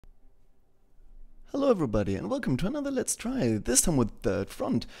Hello everybody and welcome to another Let's Try, this time with Third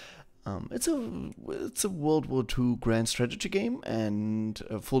Front. It's a World War II grand strategy game, and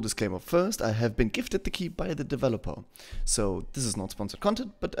a full disclaimer first, I have been gifted the key by the developer. So this is not sponsored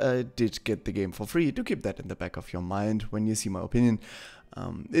content, but I did get the game for free. Do keep that in the back of your mind when you see my opinion.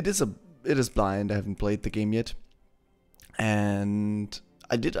 It is blind, I haven't played the game yet. And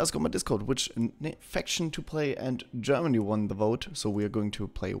I did ask on my Discord which faction to play, and Germany won the vote, so we are going to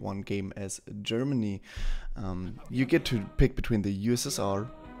play one game as Germany. You get to pick between the USSR,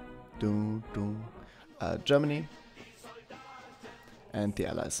 Germany, and the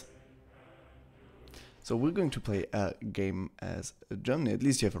Allies. So we're going to play a game as Germany. At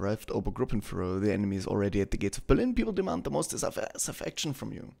least you have arrived. Obergruppenführer, the enemy is already at the gates of Berlin. People demand the most decisive action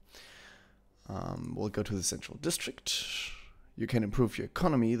from you. We'll go to the central district. You can improve your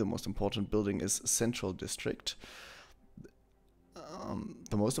economy. The most important building is Central District.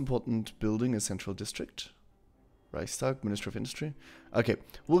 The most important building is Central District. Reichstag, Ministry of Industry. Okay,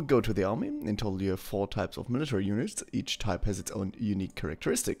 we'll go to the army. In total you have 4 types of military units. Each type has its own unique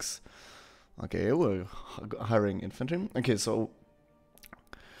characteristics. Okay, we're hiring infantry. Okay, so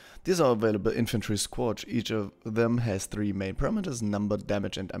these are available infantry squads. Each of them has 3 main parameters: number,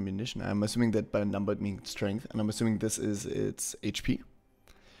 damage, and ammunition. I'm assuming that by number it means strength, and I'm assuming this is its HP.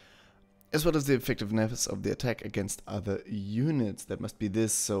 As well as the effectiveness of the attack against other units. That must be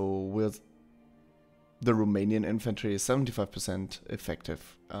this, so with the Romanian infantry is 75%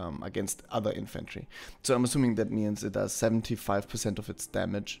 effective against other infantry. So I'm assuming that means it does 75% of its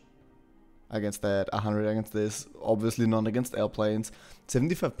damage against that, 100 against this, obviously not against airplanes,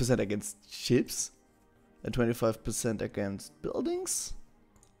 75% against ships, and 25% against buildings.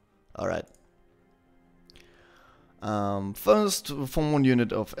 Alright. First, form one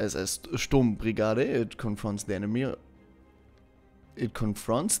unit of SS Sturmbrigade. It confronts the enemy. It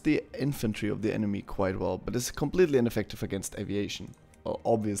confronts the infantry of the enemy quite well, but is completely ineffective against aviation,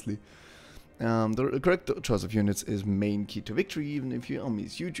 obviously. The correct choice of units is main key to victory. Even if your army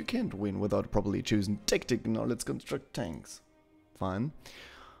is huge, you can't win without a properly chosen tactic. Now let's construct tanks. Fine.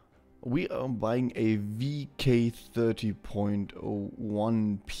 We are buying a VK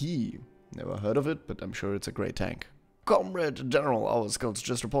 30.01P. Never heard of it, but I'm sure it's a great tank. Comrade General, our scouts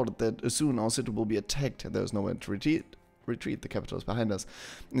just reported that soon our city will be attacked. There's nowhere to retreat. The capital is behind us.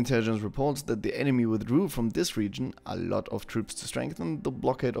 Intelligence reports that the enemy withdrew from this region. A lot of troops to strengthen the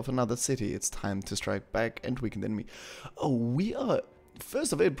blockade of another city. It's time to strike back and weaken the enemy. Oh, we are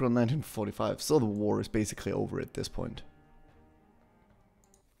 1st of April 1945, so the war is basically over at this point.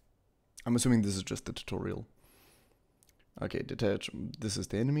 I'm assuming this is just the tutorial. Okay, detach. This is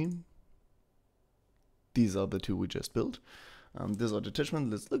the enemy. These are the 2 we just built. This is our detachment.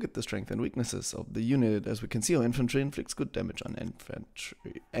 Let's look at the strength and weaknesses of the unit. As we can see, our infantry inflicts good damage on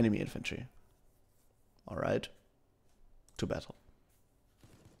enemy infantry. Alright. To battle.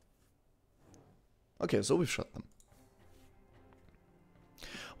 Okay, so we've shot them.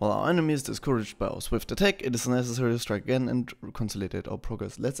 While our enemy is discouraged by our swift attack, it is necessary to strike again and consolidate our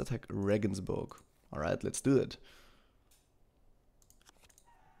progress. Let's attack Regensburg. Alright, let's do it.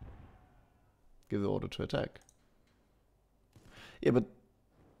 Give the order to attack. Yeah, but...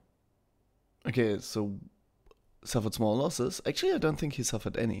 Okay, so... Suffered small losses. Actually, I don't think he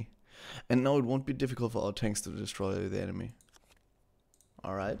suffered any. And now it won't be difficult for our tanks to destroy the enemy.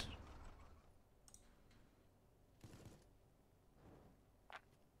 Alright.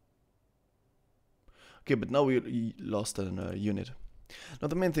 Okay, but now we lost a unit. Now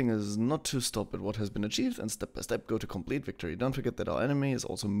the main thing is not to stop at what has been achieved and step by step go to complete victory. Don't forget that our enemy is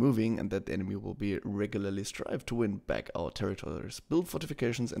also moving and that the enemy will be regularly strive to win back our territories, build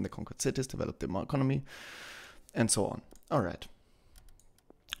fortifications in the conquered cities, develop the economy, and so on. Alright.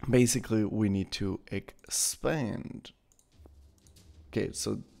 Basically we need to expand. Okay,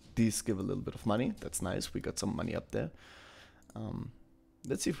 so these give a little bit of money. That's nice. We got some money up there.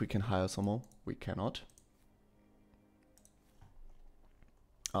 Let's see if we can hire some more. We cannot.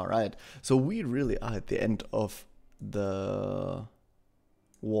 Alright, so we really are at the end of the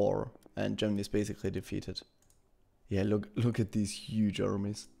war, and Germany is basically defeated. Yeah, look at these huge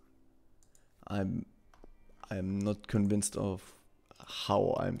armies. I'm not convinced of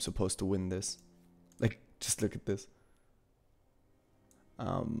how I'm supposed to win this. Like, just look at this.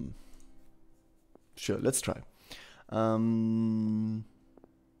 Sure, let's try.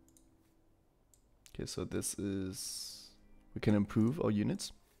 Okay, so this is... We can improve our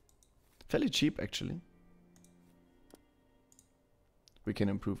units. Fairly cheap, actually. We can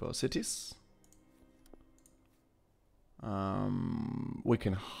improve our cities. We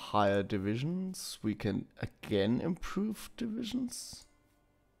can hire divisions. We can again improve divisions.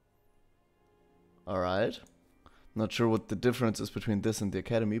 Alright. Not sure what the difference is between this and the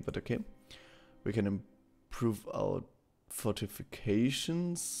academy, but okay. We can improve our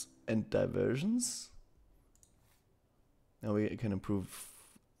fortifications and diversions. Now we can improve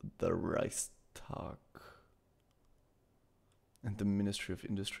the Reichstag and the Ministry of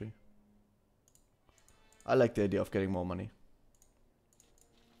Industry. I like the idea of getting more money.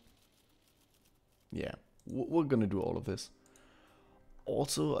 Yeah, we're gonna do all of this.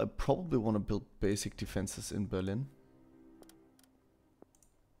 Also, I probably want to build basic defenses in Berlin.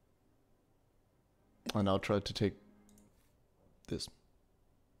 And I'll try to take this.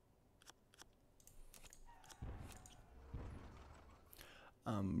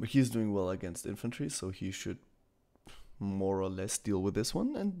 He's doing well against infantry, so he should more or less deal with this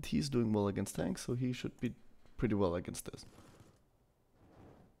one. And he's doing well against tanks, so he should be pretty well against this.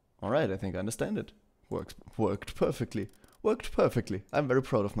 Alright, I think I understand it. Worked perfectly. Worked perfectly. I'm very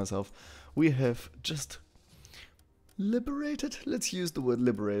proud of myself. We have just liberated. Let's use the word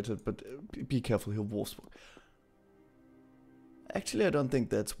liberated, but be careful here, Wolfsburg. Actually, I don't think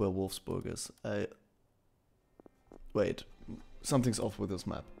that's where Wolfsburg is. Wait, something's off with this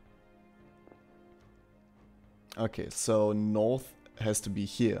map. Okay, so north has to be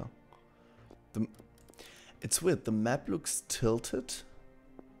here. It's weird, the map looks tilted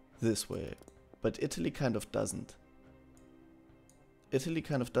this way, but Italy kind of doesn't. Italy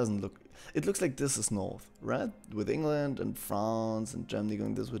kind of doesn't look... It looks like this is north, right? With England and France and Germany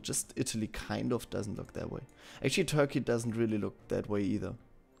going this way, just Italy kind of doesn't look that way. Actually, Turkey doesn't really look that way either.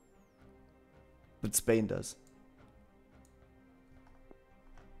 But Spain does.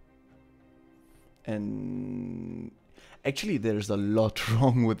 And actually, there's a lot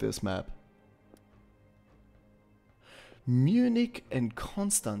wrong with this map. Munich and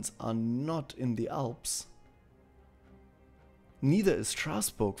Constance are not in the Alps. Neither is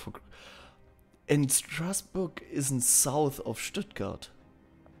Strasbourg. And Strasbourg isn't south of Stuttgart.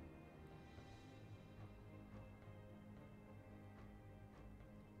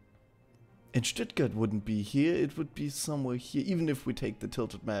 And Stuttgart wouldn't be here, it would be somewhere here. Even if we take the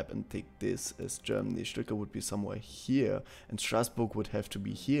tilted map and take this as Germany, Stuttgart would be somewhere here. And Strasbourg would have to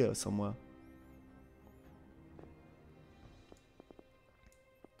be here somewhere.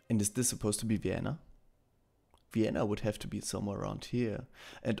 And is this supposed to be Vienna? Vienna would have to be somewhere around here.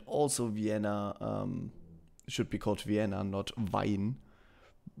 And also Vienna should be called Vienna, not Wein.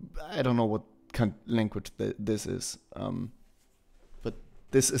 I don't know what kind of language this is. But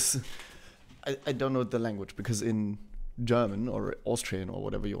this is... I don't know the language, because in German or Austrian or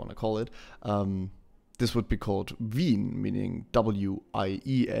whatever you want to call it, this would be called Wien, meaning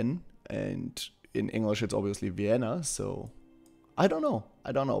W-I-E-N. And in English it's obviously Vienna, so... I don't know,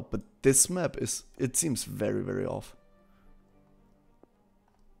 but this map it seems very, very off.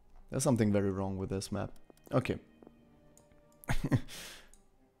 There's something very wrong with this map. Okay.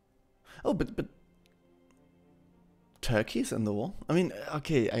 Oh, but Turkey's in the war? I mean,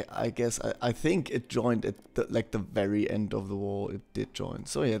 okay, I guess, I think it joined at the very end of the war, it did join.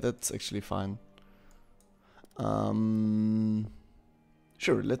 So yeah, that's actually fine. Sure,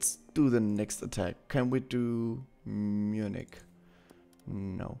 let's do the next attack. Can we do Munich?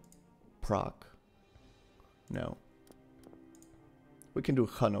 No. Prague? No. We can do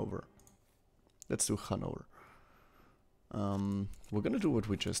Hanover. Let's do Hanover. We're gonna do what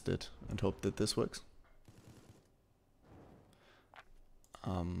we just did and hope that this works.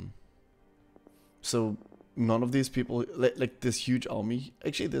 So none of these people, like this huge army,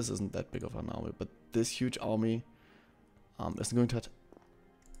 actually this isn't that big of an army, but this huge army isn't going to...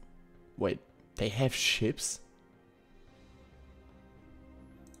 Wait, they have ships?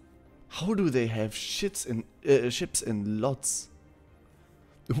 How do they have ships in lots?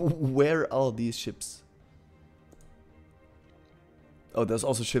 Where are these ships? Oh, there's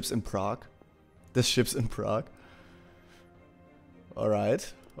also ships in Prague. There's ships in Prague.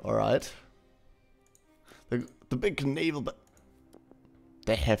 Alright, alright. The big naval, but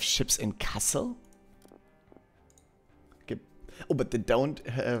they have ships in Kassel? Okay. Oh, but they don't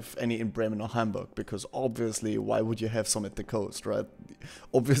have any in Bremen or Hamburg, because obviously, why would you have some at the coast, right?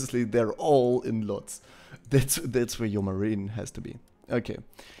 Obviously, they're all in lots. That's where your marine has to be. Okay.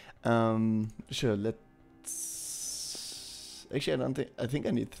 Sure, let's... Actually, I think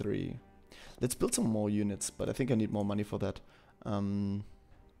I need 3. Let's build some more units, but I think I need more money for that. Not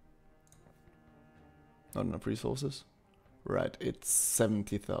enough resources? Right, it's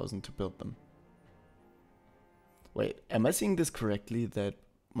 70,000 to build them. Wait, am I seeing this correctly, that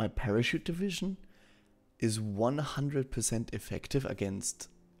my parachute division is 100% effective against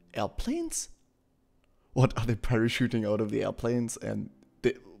airplanes? What, are they parachuting out of the airplanes and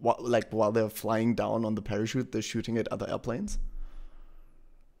like while they're flying down on the parachute, they're shooting at other airplanes.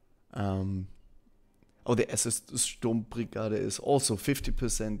 Oh, the SS Sturmbrigade is also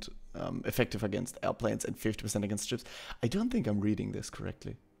 50% effective against airplanes and 50% against ships. I don't think I'm reading this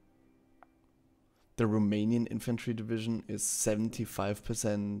correctly. The Romanian infantry division is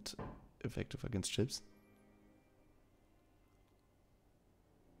 75% effective against ships.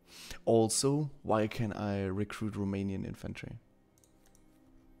 Also, why can I recruit Romanian infantry?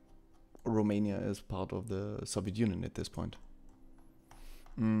 Romania is part of the Soviet Union at this point.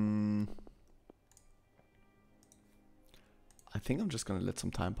 I think I'm just gonna let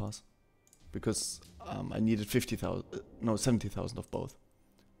some time pass, because I needed 70,000 of both.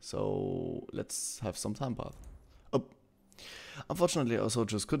 So let's have some time pass. Oh, unfortunately, our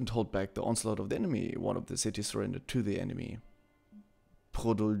soldiers couldn't hold back the onslaught of the enemy. One of the cities surrendered to the enemy.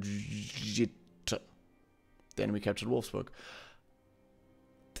 Produjit. The enemy captured Wolfsburg.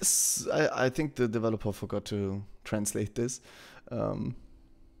 This, I think the developer forgot to translate this. All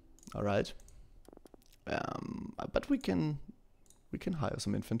right. But we can hire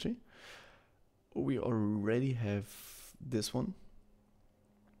some infantry. We already have this one.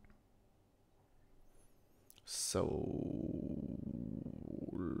 So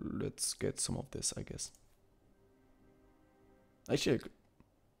let's get some of this, I guess. Actually,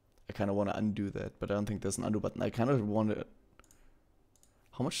 I kind of want to undo that, but I don't think there's an undo button. I kind of want to...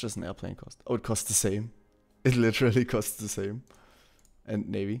 How much does an airplane cost? Oh, it costs the same. It literally costs the same. And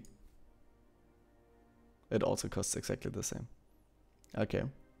Navy. It also costs exactly the same. Okay.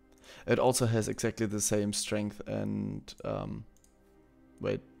 It also has exactly the same strength and...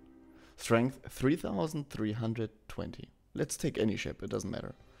 wait. Strength 3,320. Let's take any ship, it doesn't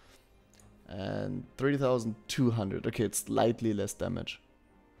matter. And 3,200. Okay, it's slightly less damage.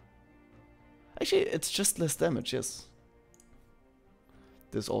 Actually, it's just less damage, yes.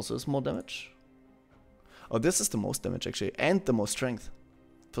 This also is more damage. Oh, this is the most damage actually, and the most strength.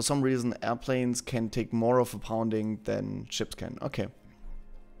 For some reason, airplanes can take more of a pounding than ships can. Okay.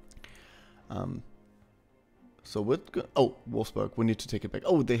 So what? Oh, Wolfsburg. We need to take it back.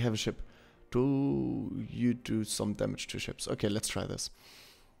 Oh, they have a ship. Do you do some damage to ships? Okay, let's try this.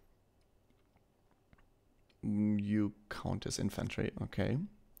 You count as infantry. Okay.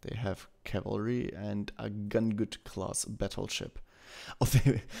 They have cavalry and a gunboat class battleship. Oh,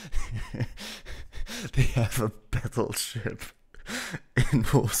 they have a battleship in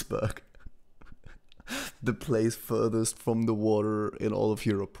Wolfsburg. The place furthest from the water in all of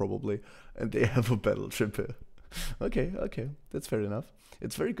Europe, probably. And they have a battleship here. Okay, okay, that's fair enough.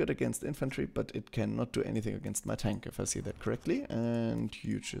 It's very good against infantry, but it cannot do anything against my tank, if I see that correctly. And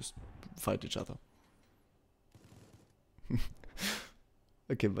you just fight each other.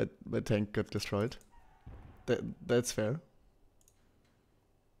 Okay, but my tank got destroyed. That's fair.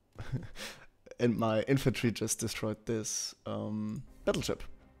 And my infantry just destroyed this battleship.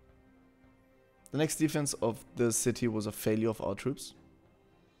 The next defense of the city was a failure of our troops.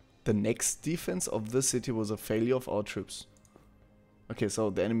 The next defense of the city was a failure of our troops. Okay, so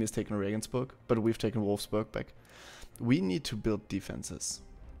the enemy has taken Regensburg, but we've taken Wolfsburg back. We need to build defenses.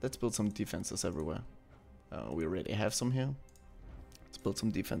 Let's build some defenses everywhere. We already have some here. Let's build some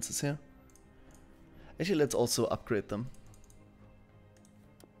defenses here. Actually, let's also upgrade them.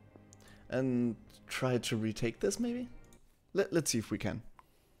 And try to retake this, maybe? Let's see if we can.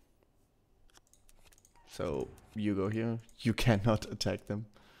 So, you go here. You cannot attack them.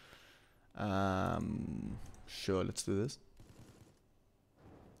 Sure, let's do this.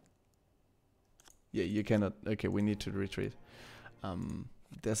 Yeah, you cannot. Okay, we need to retreat.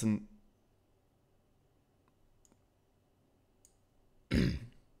 There's an...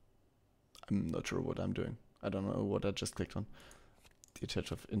 I'm not sure what I'm doing. I don't know what I just clicked on.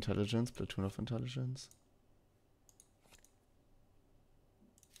 Detach of intelligence, platoon of intelligence.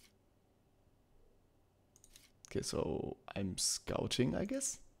 Okay, so I'm scouting, I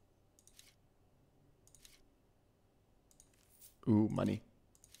guess. Ooh, money.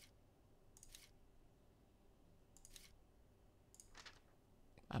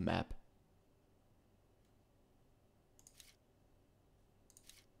 A map.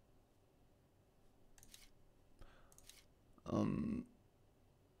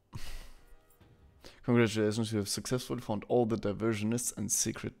 Congratulations, you have successfully found all the diversionists and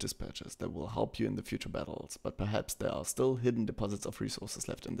secret dispatches that will help you in the future battles, but perhaps there are still hidden deposits of resources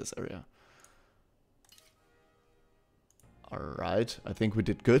left in this area. Alright, I think we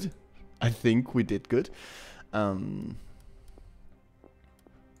did good. I think we did good.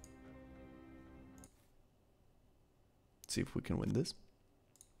 See if we can win this.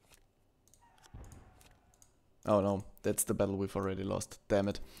 Oh no, that's the battle we've already lost. Damn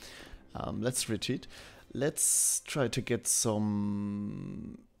it. Let's retreat. Let's try to get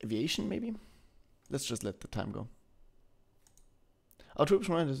some aviation, maybe? Let's just let the time go. Our troops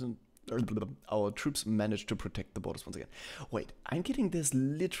managed to protect the borders once again. Wait, I'm getting this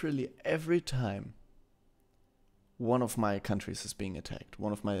literally every time one of my countries is being attacked.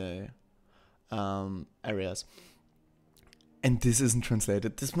 One of my areas. And this isn't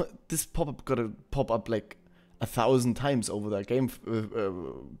translated. This pop-up got to pop up like 1,000 times over the game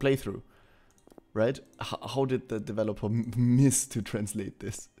playthrough. Right? How did the developer miss to translate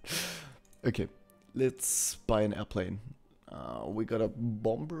this? Okay, let's buy an airplane. We got a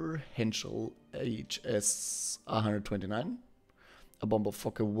bomber Henschel HS 129, a bomber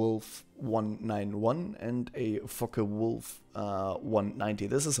Focke-Wulf 191, and a Focke-Wulf 190.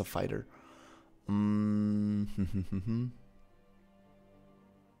 This is a fighter.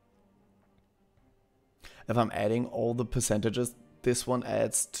 If I'm adding all the percentages, this one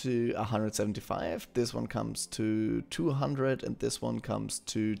adds to 175, this one comes to 200, and this one comes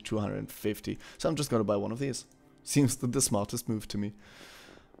to 250. So I'm just gonna buy one of these. Seems the smartest move to me.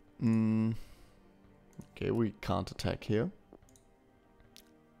 Okay, we can't attack here.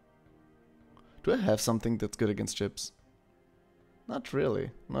 Do I have something that's good against ships? Not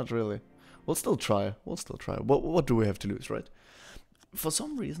really, not really. We'll still try, What do we have to lose, right? For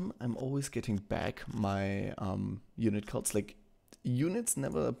some reason, I'm always getting back my unit counts. Like, units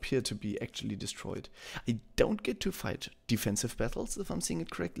never appear to be actually destroyed. I don't get to fight defensive battles, if I'm seeing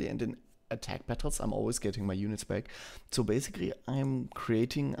it correctly, and in attack battles, I'm always getting my units back. So basically, I'm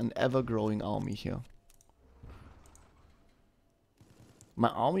creating an ever-growing army here. My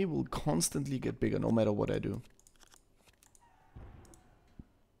army will constantly get bigger, no matter what I do.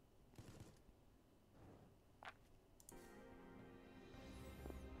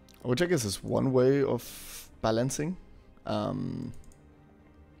 Which I guess is one way of balancing. I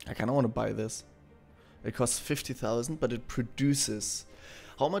kind of want to buy this. It costs 50,000, but it produces.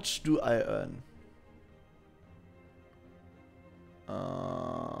 How much do I earn?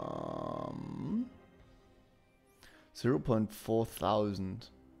 0.4 thousand.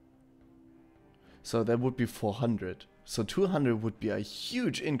 So that would be 400. So 200 would be a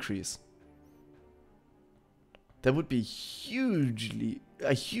huge increase. That would be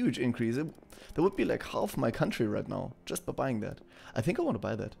a huge increase. That would be like half my country right now, just by buying that. I think I want to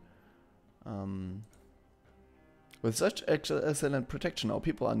buy that. With such excellent protection, our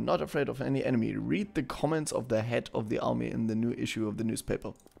people are not afraid of any enemy. Read the comments of the head of the army in the new issue of the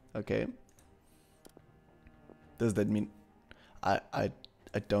newspaper. Okay. Does that mean... I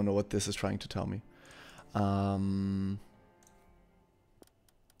don't know what this is trying to tell me.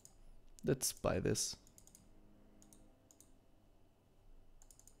 Let's buy this.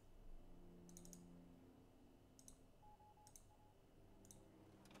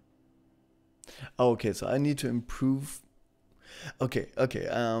 Oh, okay, so I need to improve. Okay.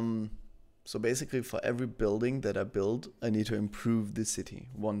 So basically, for every building that I build, I need to improve the city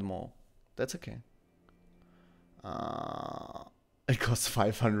one more. That's okay. It costs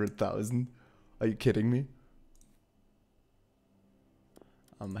 500,000. Are you kidding me?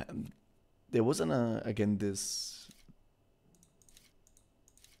 There was again this.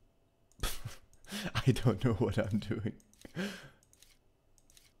 I don't know what I'm doing.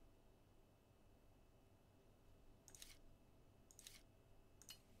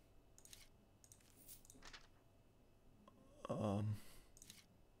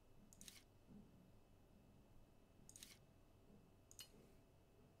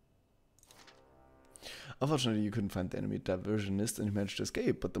 Unfortunately, you couldn't find the enemy diversionist and he managed to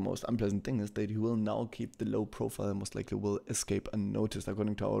escape, but the most unpleasant thing is that he will now keep the low profile and most likely will escape unnoticed.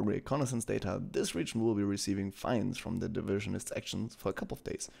 According to our reconnaissance data, this region will be receiving fines from the diversionist's actions for a couple of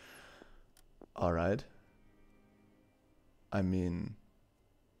days. Alright. I mean...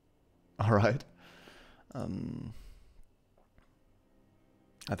 Alright.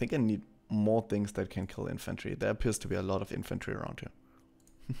 I think I need more things that can kill infantry. There appears to be a lot of infantry around here.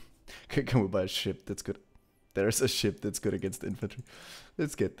 Can we buy a ship that's good? There's a ship that's good against infantry.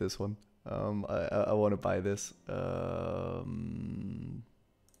 Let's get this one. I want to buy this.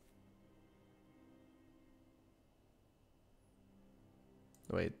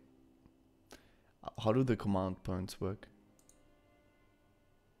 Wait. How do the command points work?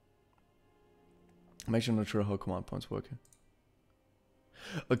 I'm actually not sure how command points work here.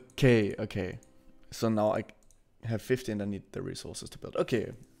 Okay. So now I have 50 and I need the resources to build.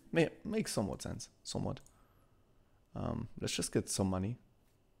 Okay, makes somewhat sense. Somewhat. Let's just get some money.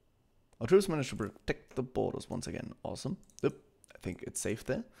 Our troops managed to protect the borders once again. Awesome. Yep, I think it's safe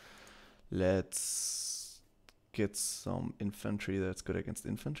there. Let's get some infantry that's good against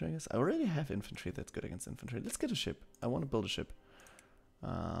infantry, I guess. I already have infantry that's good against infantry. Let's get a ship. I want to build a ship.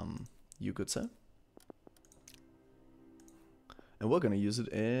 You good, sir? And we're gonna use it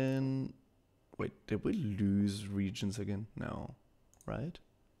in... Wait, did we lose regions again? No, right?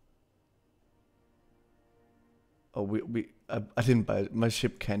 Oh, I didn't buy it. My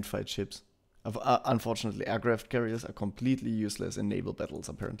ship can't fight ships. Unfortunately, aircraft carriers are completely useless in naval battles,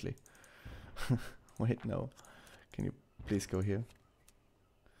 apparently. Wait, no. Can you please go here?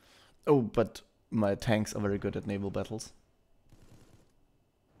 Oh, but my tanks are very good at naval battles.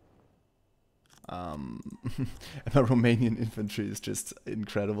 My Romanian infantry is just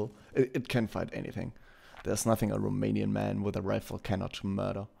incredible. It can fight anything. There's nothing a Romanian man with a rifle cannot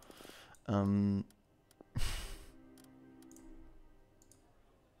murder.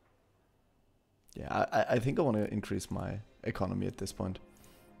 Yeah, I think I want to increase my economy at this point.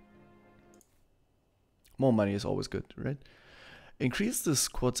 More money is always good, right? Increase the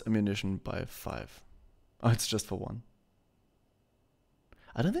squad's ammunition by 5. Oh, it's just for 1.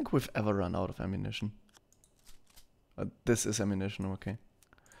 I don't think we've ever run out of ammunition. This is ammunition, okay.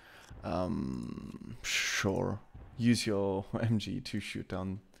 Sure. Use your MG to shoot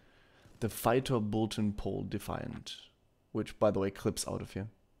down the fighter Bolton Pole Defiant, which, by the way, clips out of here.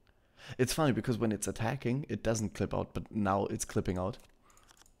 It's funny because when it's attacking, it doesn't clip out, but now it's clipping out.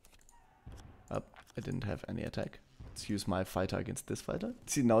 I didn't have any attack. Let's use my fighter against this fighter.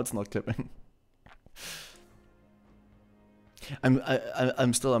 See, now it's not clipping.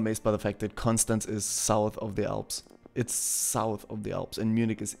 I'm still amazed by the fact that Constance is south of the Alps. It's south of the Alps, and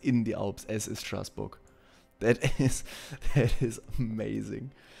Munich is in the Alps, as is Strasbourg. That is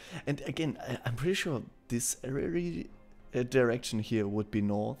amazing. And again, I'm pretty sure this area direction here would be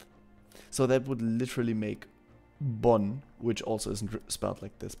north. So that would literally make Bonn, which also isn't spelled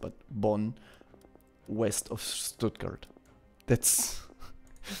like this, but Bonn, west of Stuttgart. That's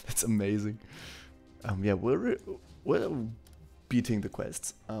amazing. Yeah, we're beating the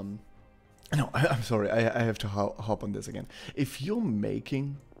quests. No, I'm sorry, I have to hop on this again. If you're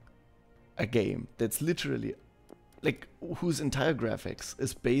making a game that's literally, like, whose entire graphics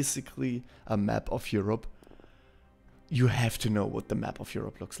is basically a map of Europe, you have to know what the map of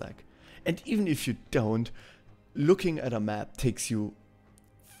Europe looks like. And even if you don't, looking at a map takes you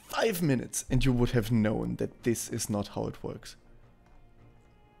 5 minutes and you would have known that this is not how it works.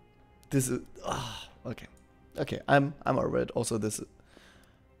 This is... okay. Okay, I'm alright. Also, this...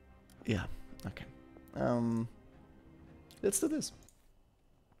 Yeah, okay. Let's do this.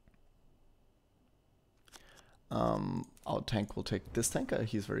 Our tank will take this tanker.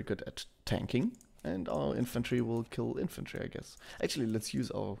 He's very good at tanking. And our infantry will kill infantry, I guess. Actually, let's use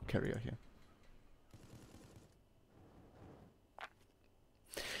our carrier here.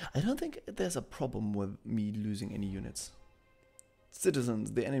 I don't think there's a problem with me losing any units.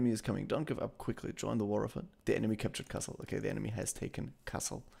 Citizens, the enemy is coming. Don't give up quickly. Join the war effort. The enemy captured Kassel. Okay, the enemy has taken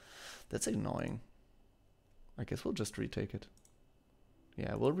Kassel. That's annoying. I guess we'll just retake it.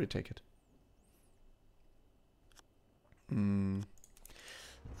 Yeah, we'll retake it.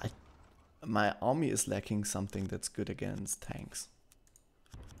 My army is lacking something that's good against tanks.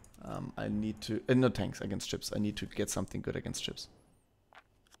 I need to... not tanks, against ships. I need to get something good against ships.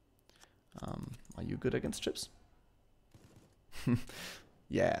 Are you good against ships?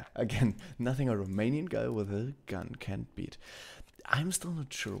 Yeah, again, nothing a Romanian guy with a gun can't beat. I'm still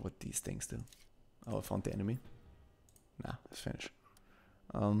not sure what these things do. Oh, I found the enemy. Nah, let's finish.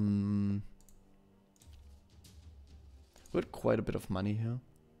 We had quite a bit of money here.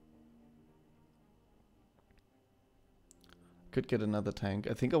 Could get another tank.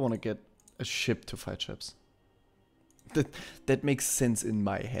 I think I want to get a ship to fight ships. That makes sense in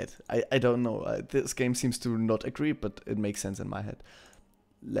my head. I don't know. This game seems to not agree, but it makes sense in my head.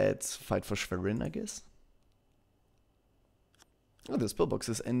 Let's fight for Schwerin, I guess. Oh, there's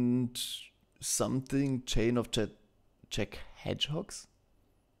pillboxes and something chain of Czech hedgehogs.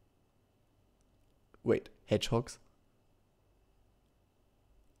 Wait, hedgehogs?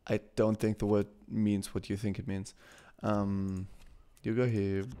 I don't think the word means what you think it means. You go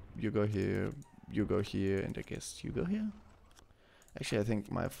here, you go here, you go here, and I guess you go here. Actually, I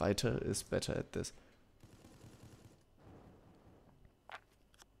think my fighter is better at this.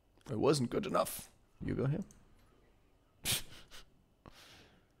 It wasn't good enough. You go here.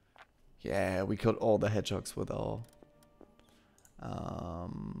 Yeah, we killed all the hedgehogs with our...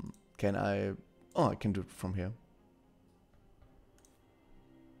 can I... Oh, I can do it from here.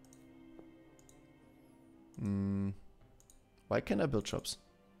 Why can't I build shops?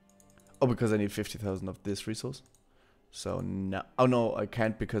 Oh, because I need 50,000 of this resource. So no... Oh no, I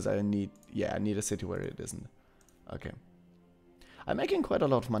can't because I need... Yeah, I need a city where it isn't. Okay. I'm making quite a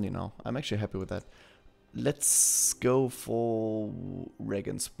lot of money now. I'm actually happy with that. Let's go for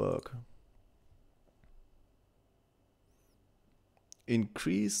Regensburg.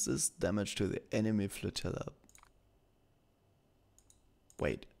 Increases damage to the enemy flotilla.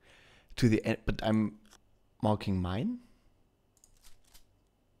 Wait. But I'm marking mine?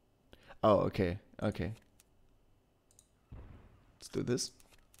 Oh, okay. Okay. Let's do this.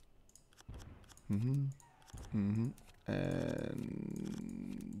 And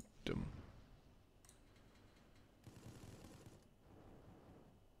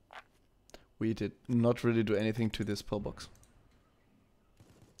we did not really do anything to this pillbox.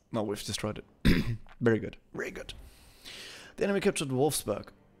 No, we've destroyed it. Very good. Very good. The enemy captured Wolfsburg.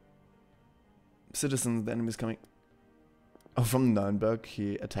 Citizens, the enemy is coming. Oh, from Nuremberg,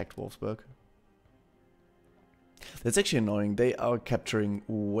 he attacked Wolfsburg. That's actually annoying. They are capturing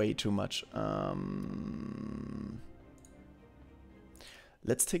way too much.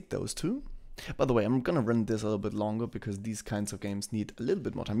 Let's take those two. By the way, I'm gonna run this a little bit longer because these kinds of games need a little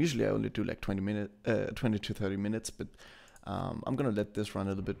bit more time. Usually I only do like 20 to 30 minutes, but I'm gonna let this run a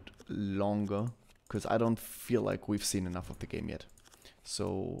little bit longer because I don't feel like we've seen enough of the game yet.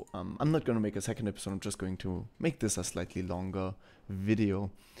 So I'm not gonna make a second episode, I'm just going to make this a slightly longer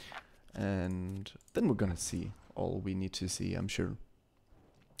video. And then we're gonna see all we need to see, I'm sure.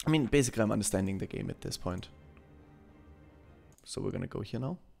 I mean, basically I'm understanding the game at this point. So we're gonna go here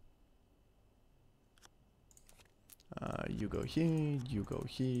now. You go here, you go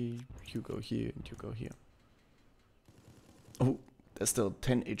here, you go here, and you go here. Oh, there's still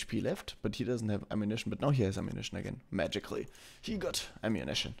 10 HP left, but he doesn't have ammunition. But now he has ammunition again, magically. He got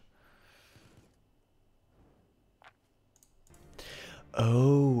ammunition.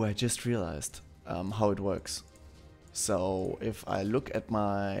 Oh, I just realized how it works. So if I look at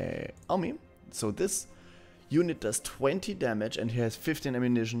my army, so this unit does 20 damage and he has 15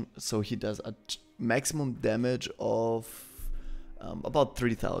 ammunition, so he does a maximum damage of about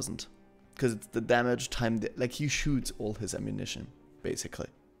 3,000. Because it's the damage time, like he shoots all his ammunition, basically.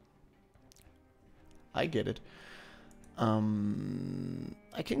 I get it.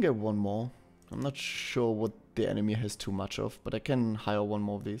 I can get one more. I'm not sure what the enemy has too much of, but I can hire one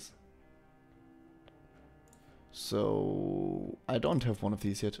more of these. So I don't have one of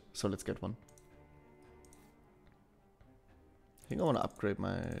these yet, so let's get one. I think I want to upgrade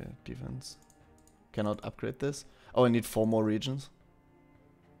my defense. Cannot upgrade this. Oh, I need 4 more regions.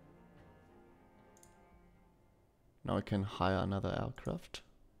 Now I can hire another aircraft.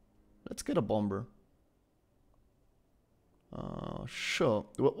 Let's get a bomber. Sure.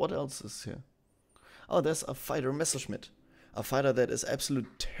 What else is here? Oh, there's a fighter Messerschmitt. A fighter that is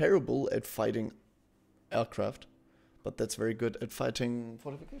absolutely terrible at fighting aircraft, but that's very good at fighting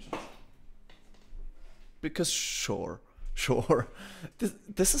fortifications. Because sure.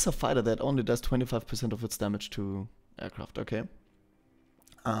 This is a fighter that only does 25% of its damage to aircraft, okay?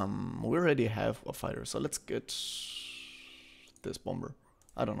 We already have a fighter, so let's get this bomber.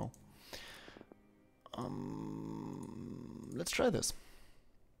 I don't know. Let's try this.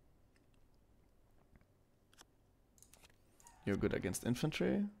 You're good against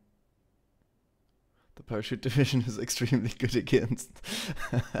infantry. The parachute division is extremely good against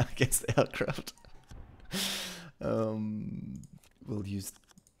against aircraft. We'll use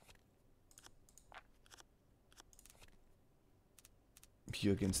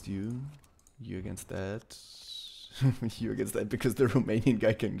you against you, you against that, you against that, because the Romanian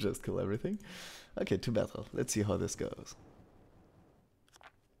guy can just kill everything. Okay, to battle. Let's see how this goes.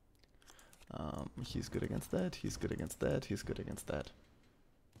 He's good against that, he's good against that, he's good against that.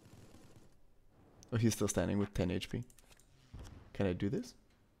 Oh, he's still standing with 10 HP. Can I do this?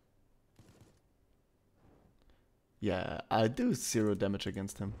 Yeah, I do 0 damage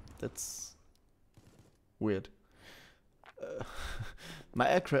against him. That's weird.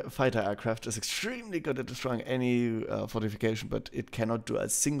 My fighter aircraft is extremely good at destroying any fortification, but it cannot do a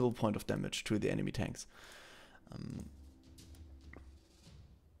single point of damage to the enemy tanks.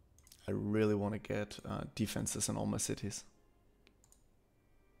 I really want to get defenses in all my cities.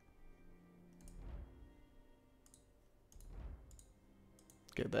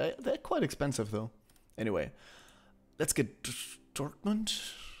 Okay, they're quite expensive though. Anyway, let's get Dortmund.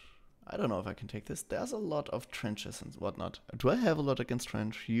 I don't know if I can take this. There's a lot of trenches and whatnot. Do I have a lot against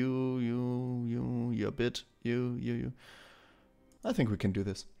trench? You a bit. You. I think we can do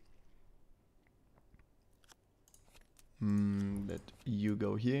this. Let you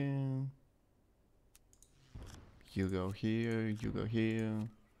go here. You go here. You go here.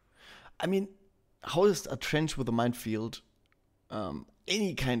 I mean, how is a trench with a minefield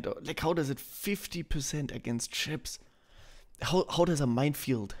any kind of, like, how does it 50% against ships? How does a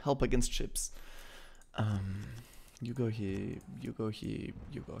minefield help against ships? You go here, you go here,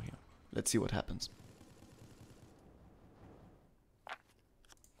 you go here. Let's see what happens.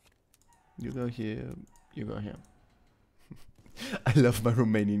 You go here, you go here. I love my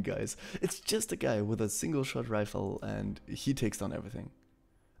Romanian guys. It's just a guy with a single shot rifle and he takes down everything.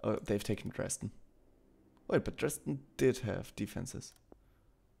 Oh, they've taken Dresden. Wait, but Dresden did have defenses.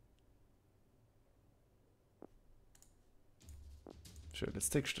 Sure, let's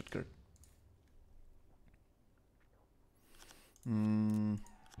take Stuttgart.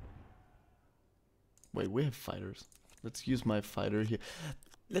 Wait, we have fighters. Let's use my fighter here.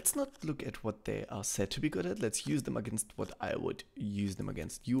 Let's not look at what they are said to be good at. Let's use them against what I would use them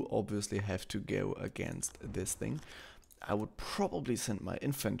against. You obviously have to go against this thing. I would probably send my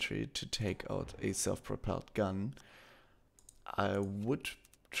infantry to take out a self-propelled gun. I would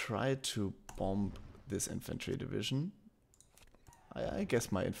try to bomb this infantry division. I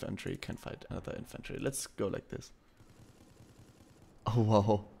guess my infantry can fight another infantry. Let's go like this. Oh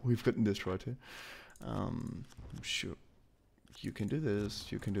wow, we've gotten destroyed here. Sure. You can do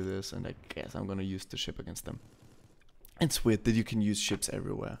this, and I guess I'm gonna use the ship against them. It's weird that you can use ships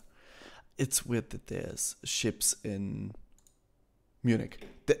everywhere. It's weird that there's ships in Munich.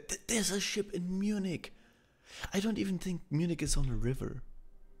 There's a ship in Munich. I don't even think Munich is on a river.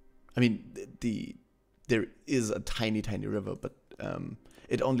 I mean, there is a tiny river, but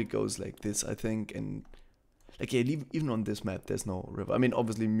it only goes like this, I think, and like, yeah, even on this map, there's no river. I mean,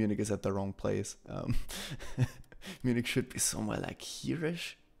 obviously Munich is at the wrong place. Munich should be somewhere like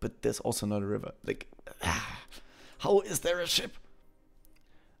here-ish, but there's also not a river. Like, how is there a ship?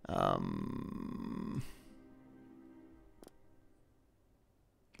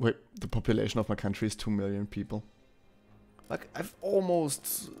 Wait, the population of my country is 2 million people. Like, I've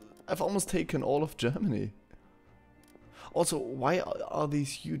almost taken all of Germany. Also, why are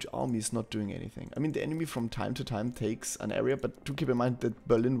these huge armies not doing anything? I mean, the enemy from time to time takes an area, but do keep in mind that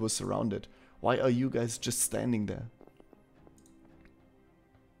Berlin was surrounded. Why are you guys just standing there?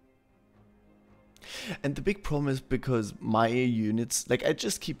 And the big problem is because my units, like, I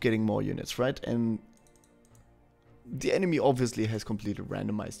just keep getting more units, right? And the enemy obviously has completely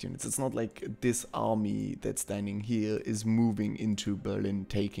randomized units. It's not like this army that's standing here is moving into Berlin,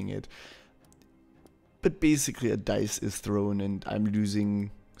 taking it. But basically a dice is thrown and I'm losing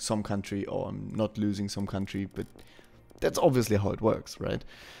some country, or I'm not losing some country, but that's obviously how it works, right?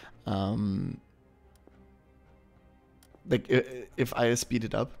 Like, if I speed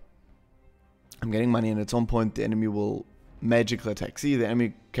it up, I'm getting money, and at some point the enemy will magically attack. See, the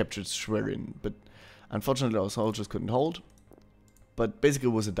enemy captured Schwerin, but unfortunately our soldiers couldn't hold. But basically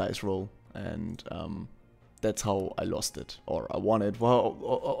it was a dice roll, and that's how I lost it, or I won it.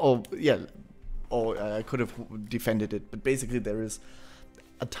 Well, yeah, or I could have defended it. But basically there is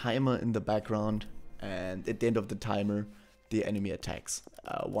a timer in the background, and at the end of the timer, the enemy attacks.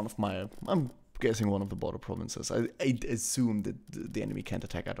 I'm guessing one of the border provinces. I assume that the enemy can't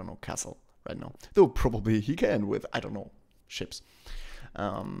attack, I don't know, Kassel right now. Though probably he can with, I don't know, ships.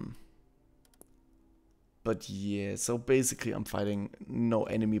 But yeah, so basically I'm fighting no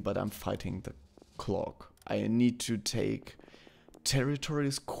enemy, but I'm fighting the clock. I need to take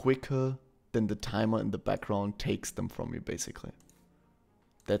territories quicker than the timer in the background takes them from me, basically.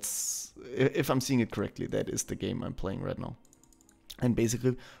 That's, if I'm seeing it correctly, that is the game I'm playing right now. And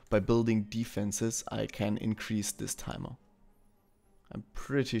basically, by building defenses, I can increase this timer. I'm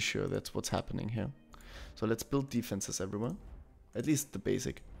pretty sure that's what's happening here. So let's build defenses everywhere. At least the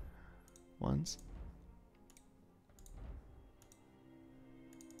basic ones.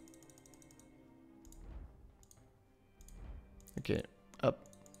 Okay, up.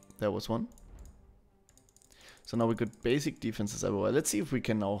 There was one. So now we got basic defenses everywhere. Let's see if we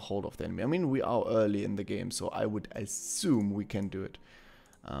can now hold off the enemy. I mean, we are early in the game, so I would assume we can do it.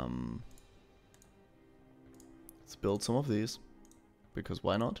 Let's build some of these, because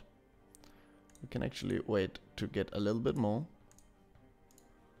why not? We can actually wait to get a little bit more.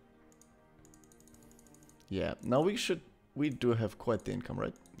 Yeah, now we do have quite the income,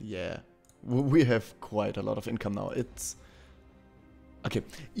 right? Yeah, we have quite a lot of income now. It's okay,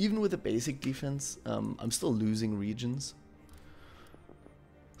 even with the basic defense, I'm still losing regions.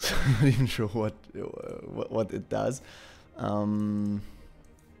 So I'm not even sure what it does.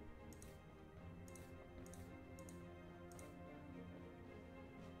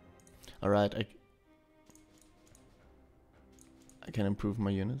 Alright, I can improve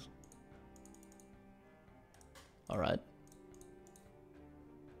my units. Alright.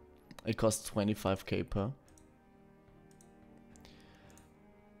 It costs 25k per.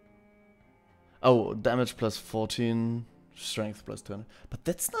 Oh, damage plus 14, strength plus 200. But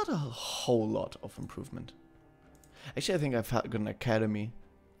that's not a whole lot of improvement. Actually, I think I've got an academy.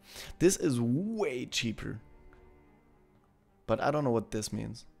 This is way cheaper. But I don't know what this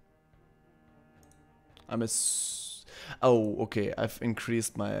means. Oh, okay. I've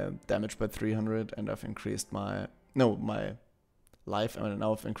increased my damage by 300 and I've increased my... No, my life, and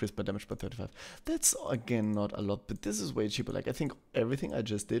now I've increased my damage by 35. That's, again, not a lot, but this is way cheaper. Like, I think everything I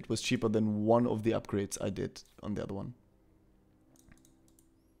just did was cheaper than one of the upgrades I did on the other one.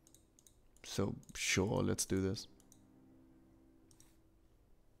 So, sure, let's do this.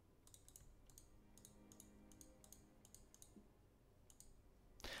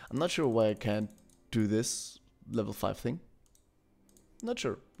 I'm not sure why I can't do this level 5 thing. Not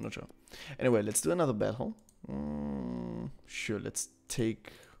sure. Anyway, let's do another battle. Sure, let's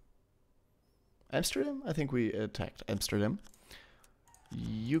take Amsterdam. I think we attacked Amsterdam.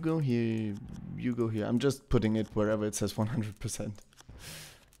 You go here, you go here. I'm just putting it wherever it says 100%.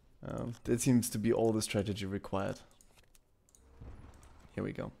 That seems to be all the strategy required. Here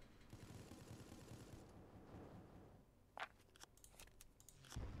we go.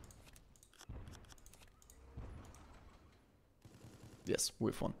 Yes,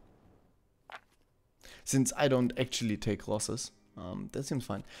 we've won. Since I don't actually take losses, that seems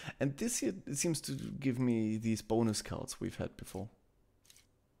fine. And this here, it seems to give me these bonus cards we've had before.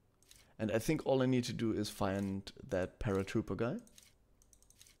 And I think all I need to do is find that paratrooper guy.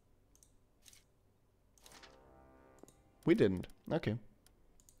 We didn't. Okay.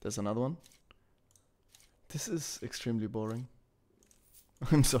 There's another one. This is extremely boring.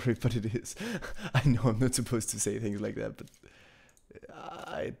 I'm sorry, but it is. I know I'm not supposed to say things like that, but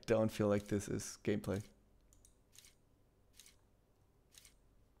I don't feel like this is gameplay.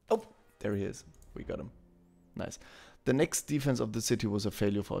 Oh, there he is. We got him. Nice. The next defense of the city was a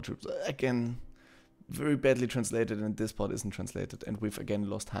failure for our troops. Again, very badly translated, and this part isn't translated. And we've again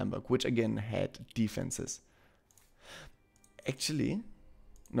lost Hamburg, which again had defenses. Actually,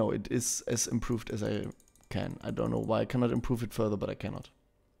 no, it is as improved as I can. I don't know why I cannot improve it further, but I cannot.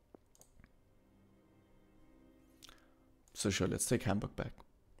 So sure, let's take Hamburg back.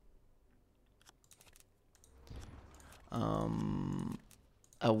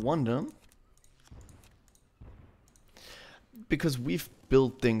 I wonder, because we've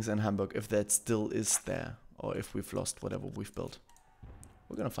built things in Hamburg, if that still is there, or if we've lost whatever we've built.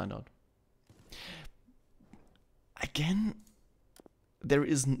 We're gonna find out. Again, there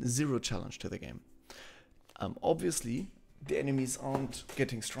is zero challenge to the game. Obviously, the enemies aren't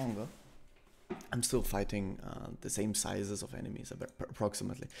getting stronger. I'm still fighting the same sizes of enemies,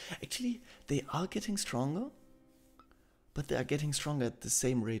 approximately. Actually, they are getting stronger, but they are getting stronger at the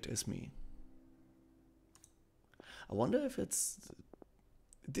same rate as me. I wonder if it's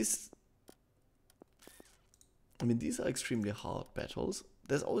this. I mean, these are extremely hard battles.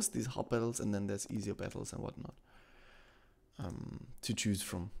 There's always these hard battles, and then there's easier battles and whatnot to choose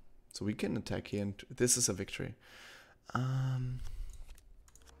from. So we can attack here, and this is a victory.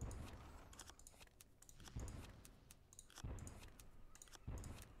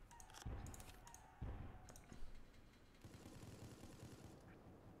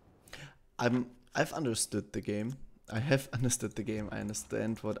 I've understood the game. I have understood the game. I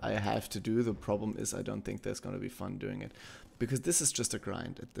understand what I have to do. The problem is I don't think there's going to be fun doing it. Because this is just a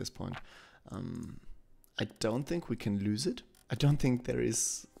grind at this point. I don't think we can lose it. I don't think there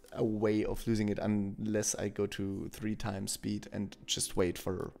is a way of losing it unless I go to 3 times speed and just wait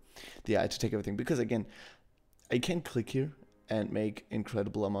for the AI to take everything. Because again, I can click here and make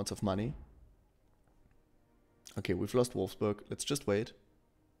incredible amounts of money. Okay, we've lost Wolfsburg. Let's just wait.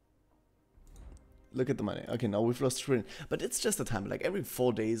 Look at the money. Okay, now we've lost Schwerin. But it's just a time. Like every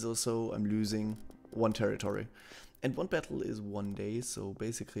 4 days or so, I'm losing 1 territory. And 1 battle is 1 day. So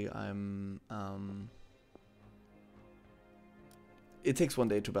basically, it takes 1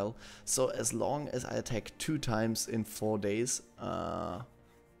 day to battle. So as long as I attack 2 times in 4 days, we're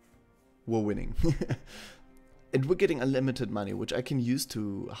winning. And we're getting unlimited money, which I can use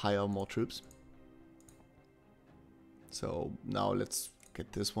to hire more troops. So now let's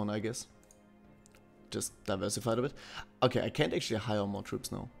get this one, I guess. Just diversified a bit. Okay, I can't actually hire more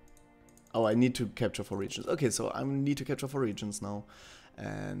troops now. Oh, I need to capture 4 regions. Okay, so I need to capture 4 regions now.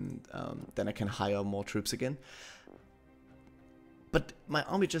 And then I can hire more troops again. But my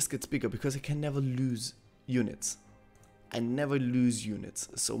army just gets bigger because I can never lose units. I never lose units.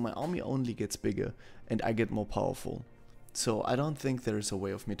 So my army only gets bigger and I get more powerful. So I don't think there is a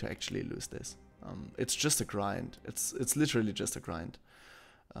way of me to actually lose this. It's just a grind. It's literally just a grind.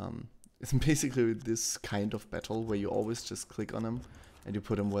 It's basically this kind of battle where you always just click on them and you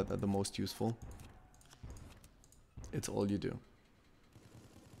put them where they're the most useful. It's all you do.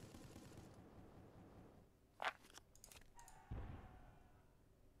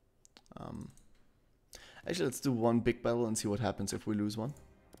 Actually, let's do one big battle and see what happens if we lose one.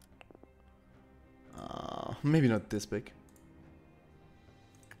 Maybe not this big.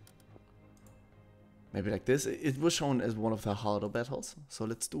 Maybe like this. It was shown as one of the harder battles, so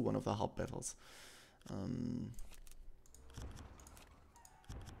let's do one of the hard battles.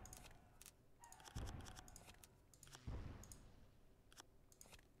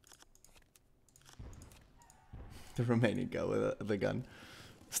 The remaining guy with the gun,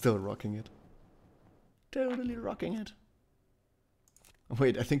 still rocking it. Totally rocking it.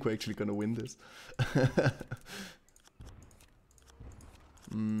 Wait, I think we're actually gonna win this.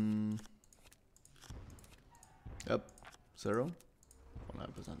 Yep, 0,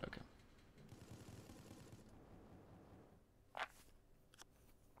 100%, okay.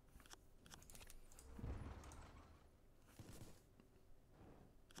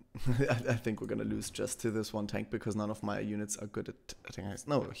 I think we're gonna lose just to this one tank because none of my units are good at tanks.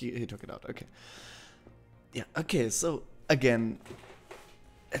 No, he took it out, okay. Yeah, okay, so again,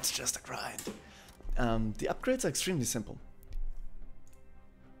 it's just a grind. The upgrades are extremely simple.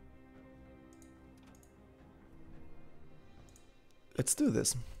 Let's do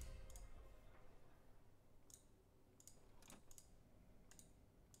this.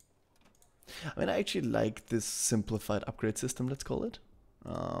 I mean, I actually like this simplified upgrade system, let's call it,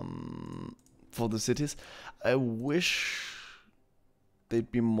 for the cities. I wish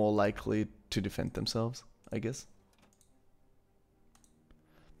they'd be more likely to defend themselves, I guess.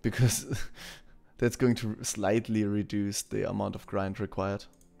 Because that's going to slightly reduce the amount of grind required.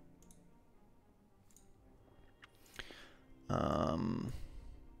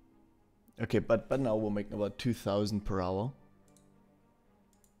 Okay, but now we're making about 2,000 per hour.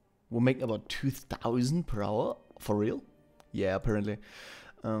 We're making about 2,000 per hour? For real? Yeah, apparently.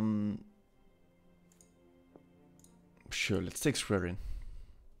 Sure, let's take Schwerin.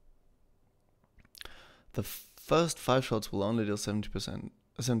 The first 5 shots will only deal 75%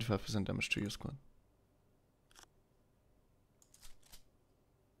 damage to your squad.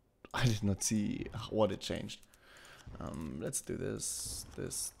 I did not see what it changed. Let's do this.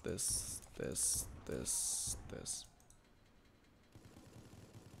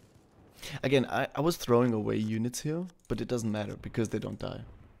 Again, I was throwing away units here, but it doesn't matter because they don't die.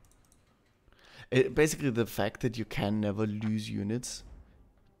 Basically, the fact that you can never lose units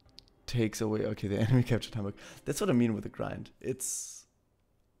takes away... Okay, the enemy captured Hamburg. That's what I mean with the grind. It's...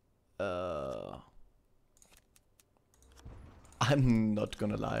 I'm not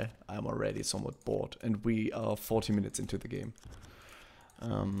gonna lie, I'm already somewhat bored, and we are 40 minutes into the game.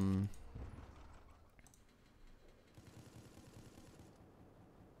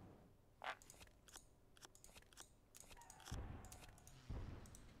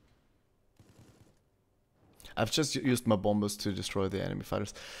 I've just used my bombers to destroy the enemy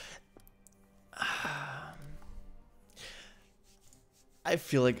fighters. I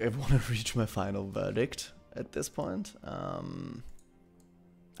feel like I want to reach my final verdict at this point.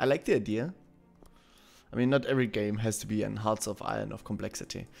 I like the idea. I mean, not every game has to be an Hearts of Iron of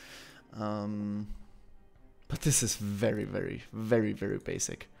complexity. But this is very, very, very, very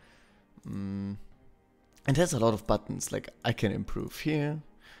basic. It has a lot of buttons, like I can improve here,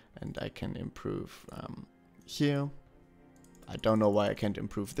 and I can improve here. I don't know why I can't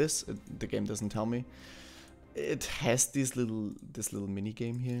improve this. The game doesn't tell me. It has this little mini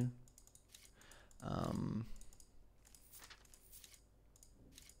game here.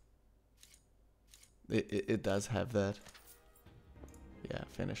 It does have that. Yeah,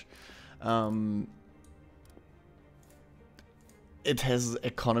 finish. It has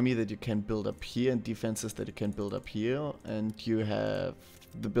economy that you can build up here and defenses that you can build up here, and you have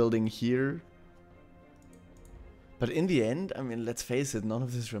the building here. But in the end, I mean, let's face it, none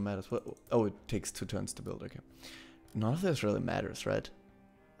of this really matters. Oh, it takes 2 turns to build, okay. None of this really matters, right?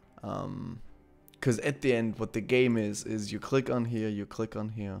 Because at the end, what the game is you click on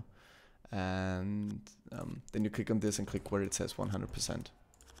here, and then you click on this and click where it says 100%.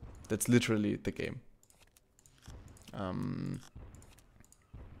 That's literally the game.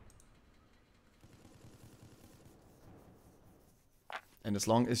 And as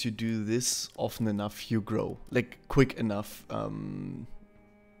long as you do this often enough, you grow. Like, quick enough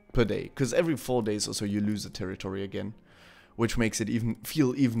per day. Because every 4 days or so you lose a territory again. Which makes it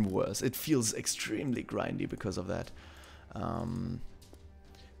feel even worse. It feels extremely grindy because of that.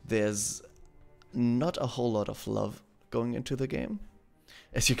 There's not a whole lot of love going into the game.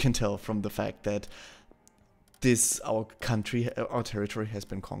 As you can tell from the fact that this our country, our territory has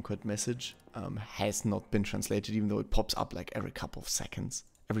been conquered message has not been translated, even though it pops up like every couple of seconds.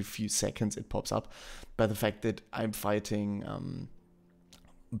 Every few seconds it pops up. By the fact that I'm fighting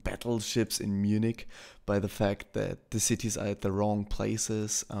battleships in Munich, by the fact that the cities are at the wrong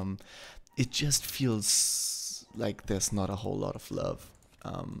places, it just feels like there's not a whole lot of love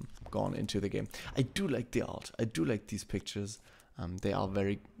gone into the game. I do like the art. I do like these pictures. They are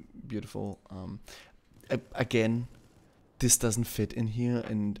very beautiful. Again, this doesn't fit in here,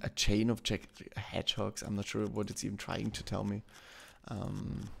 and a chain of hedgehogs, I'm not sure what it's even trying to tell me.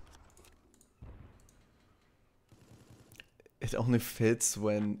 It only fits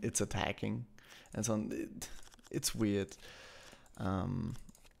when it's attacking, and so on. It's weird. I'm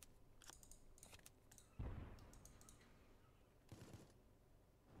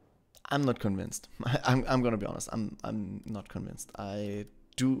not convinced. I'm gonna be honest. I'm not convinced. I've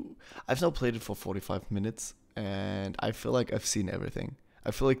now played it for 45 minutes, and I feel like I've seen everything.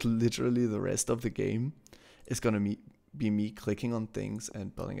 I feel like literally the rest of the game is gonna be me clicking on things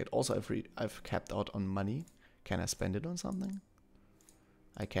and building it. Also, I've capped out on money. Can I spend it on something?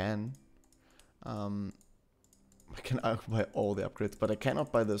 I can. I can buy all the upgrades, but I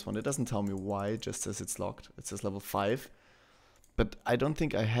cannot buy this one. It doesn't tell me why. It just says it's locked. It says level 5. But I don't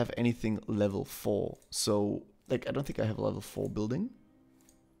think I have anything level 4. So, like, I don't think I have a level 4 building.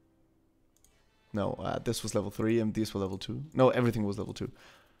 No, this was level 3 and these were level 2. No, everything was level 2.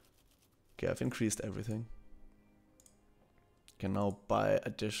 Okay, I've increased everything. Can now buy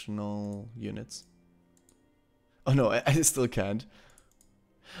additional units. Oh no, I still can't.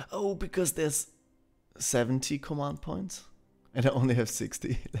 Oh, because there's 70 command points and I only have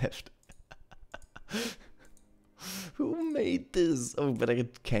 60 left. Who made this? Oh, but I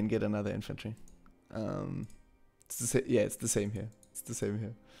can get another infantry. Yeah, it's the same here. It's the same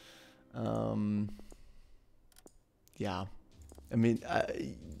here. Yeah, I mean,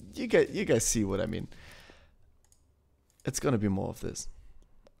 you guys see what I mean. It's gonna be more of this,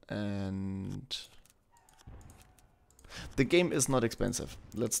 and the game is not expensive.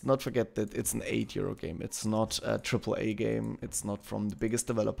 Let's not forget that it's an €8 game. It's not a AAA game. It's not from the biggest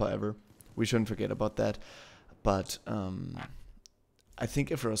developer ever. We shouldn't forget about that. But I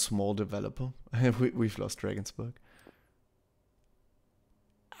think if you're a small developer, we've lost Dragonsburg.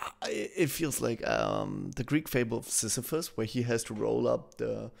 It feels like the Greek fable of Sisyphus, where he has to roll up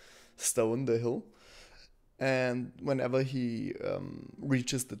the hill, and whenever he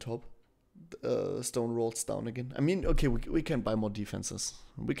reaches the top, the stone rolls down again. I mean, okay, we can buy more defenses.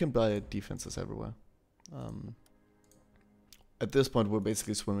 We can buy defenses everywhere. At this point, we're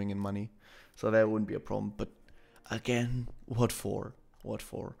basically swimming in money, so that wouldn't be a problem. But again, what for? What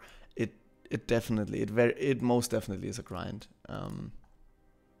for? It most definitely is a grind.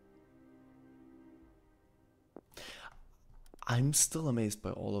 I'm still amazed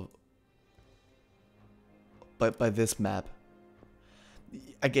by by this map.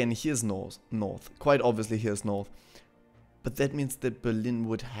 Again, here's north. Quite obviously, here's north. But that means that Berlin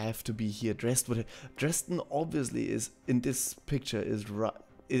would have to be here. Dresden obviously is in this picture is right.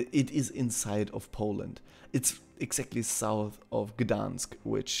 It is inside of Poland. It's exactly south of Gdansk,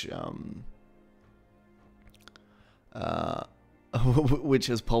 which which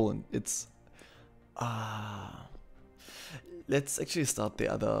is Poland. It's let's actually start the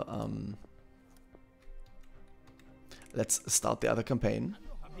other let's start the other campaign.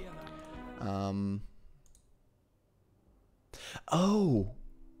 Oh,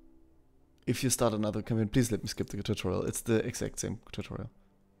 if you start another campaign, please let me skip the tutorial. It's the exact same tutorial.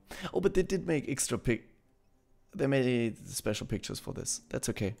 Oh, but they did make they made special pictures for this. That's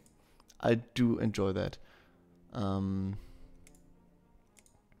okay. I do enjoy that. I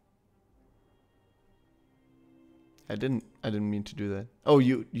didn't mean to do that. Oh,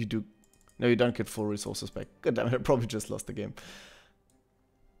 you do. No, you don't get full resources back. God damn it, I probably just lost the game.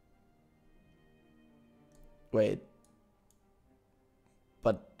 Wait.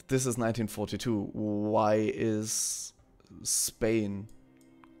 But this is 1942. Why is Spain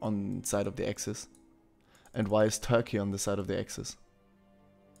on the side of the Axis? And why is Turkey on the side of the Axis?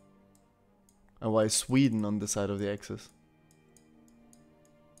 And why is Sweden on the side of the Axis?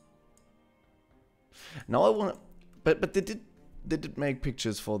 Now I wanna... But they did make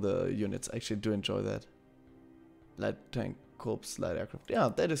pictures for the units. I actually do enjoy that. Light tank, corps, light aircraft. Yeah,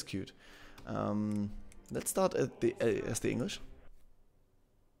 that is cute. Let's start at as the English.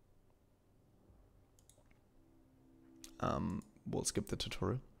 We'll skip the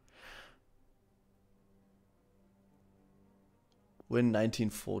tutorial. We're in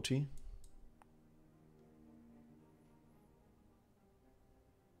 1940.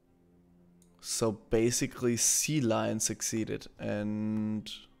 So basically Sea Lion succeeded and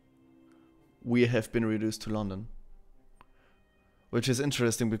we have been reduced to London. Which is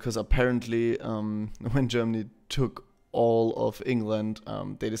interesting because apparently when Germany took all of England,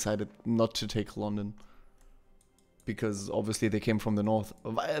 they decided not to take London. Because obviously they came from the north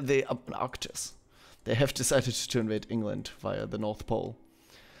via the Antarctic. They have decided to invade England via the North Pole.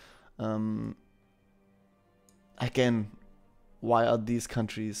 Again, why are these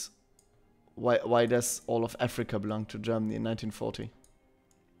countries... Why does all of Africa belong to Germany in 1940?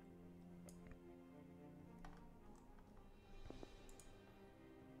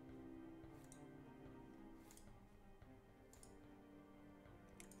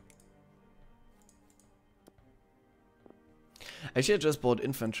 Actually, I just bought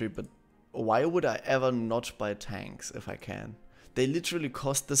infantry, but why would I ever not buy tanks if I can? They literally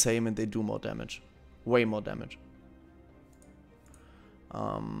cost the same and they do more damage. Way more damage.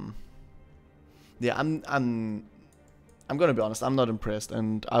 Yeah, I'm gonna be honest, I'm not impressed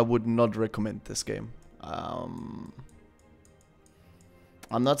and I would not recommend this game. I'm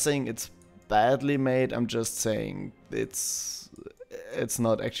not saying it's badly made, I'm just saying it's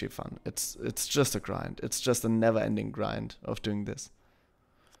not actually fun. It's just a grind. It's just a never-ending grind of doing this.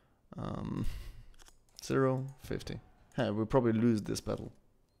 0, 50. We'll probably lose this battle.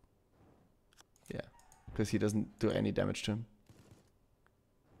 Yeah, because he doesn't do any damage to him.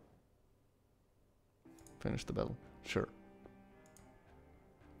 Finish the battle. Sure.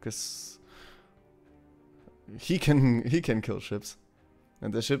 Because he can kill ships.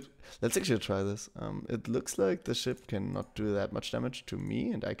 And the ship, let's actually try this. It looks like the ship cannot do that much damage to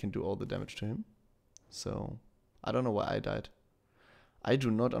me, and I can do all the damage to him. So, I don't know why I died. I do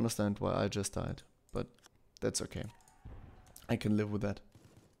not understand why I just died, but that's okay. I can live with that.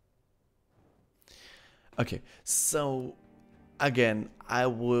 Okay, so, again, I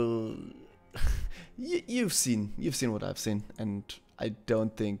will... You've seen what I've seen, and I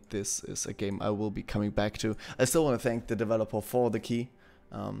don't think this is a game I will be coming back to. I still want to thank the developer for the key.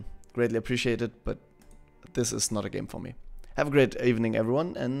 Greatly appreciate it, but this is not a game for me. Have a great evening,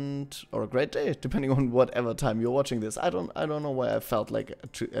 everyone, or a great day, depending on whatever time you're watching this. I don't know why I felt like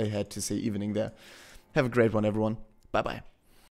I had to say evening there. Have a great one, everyone. Bye bye.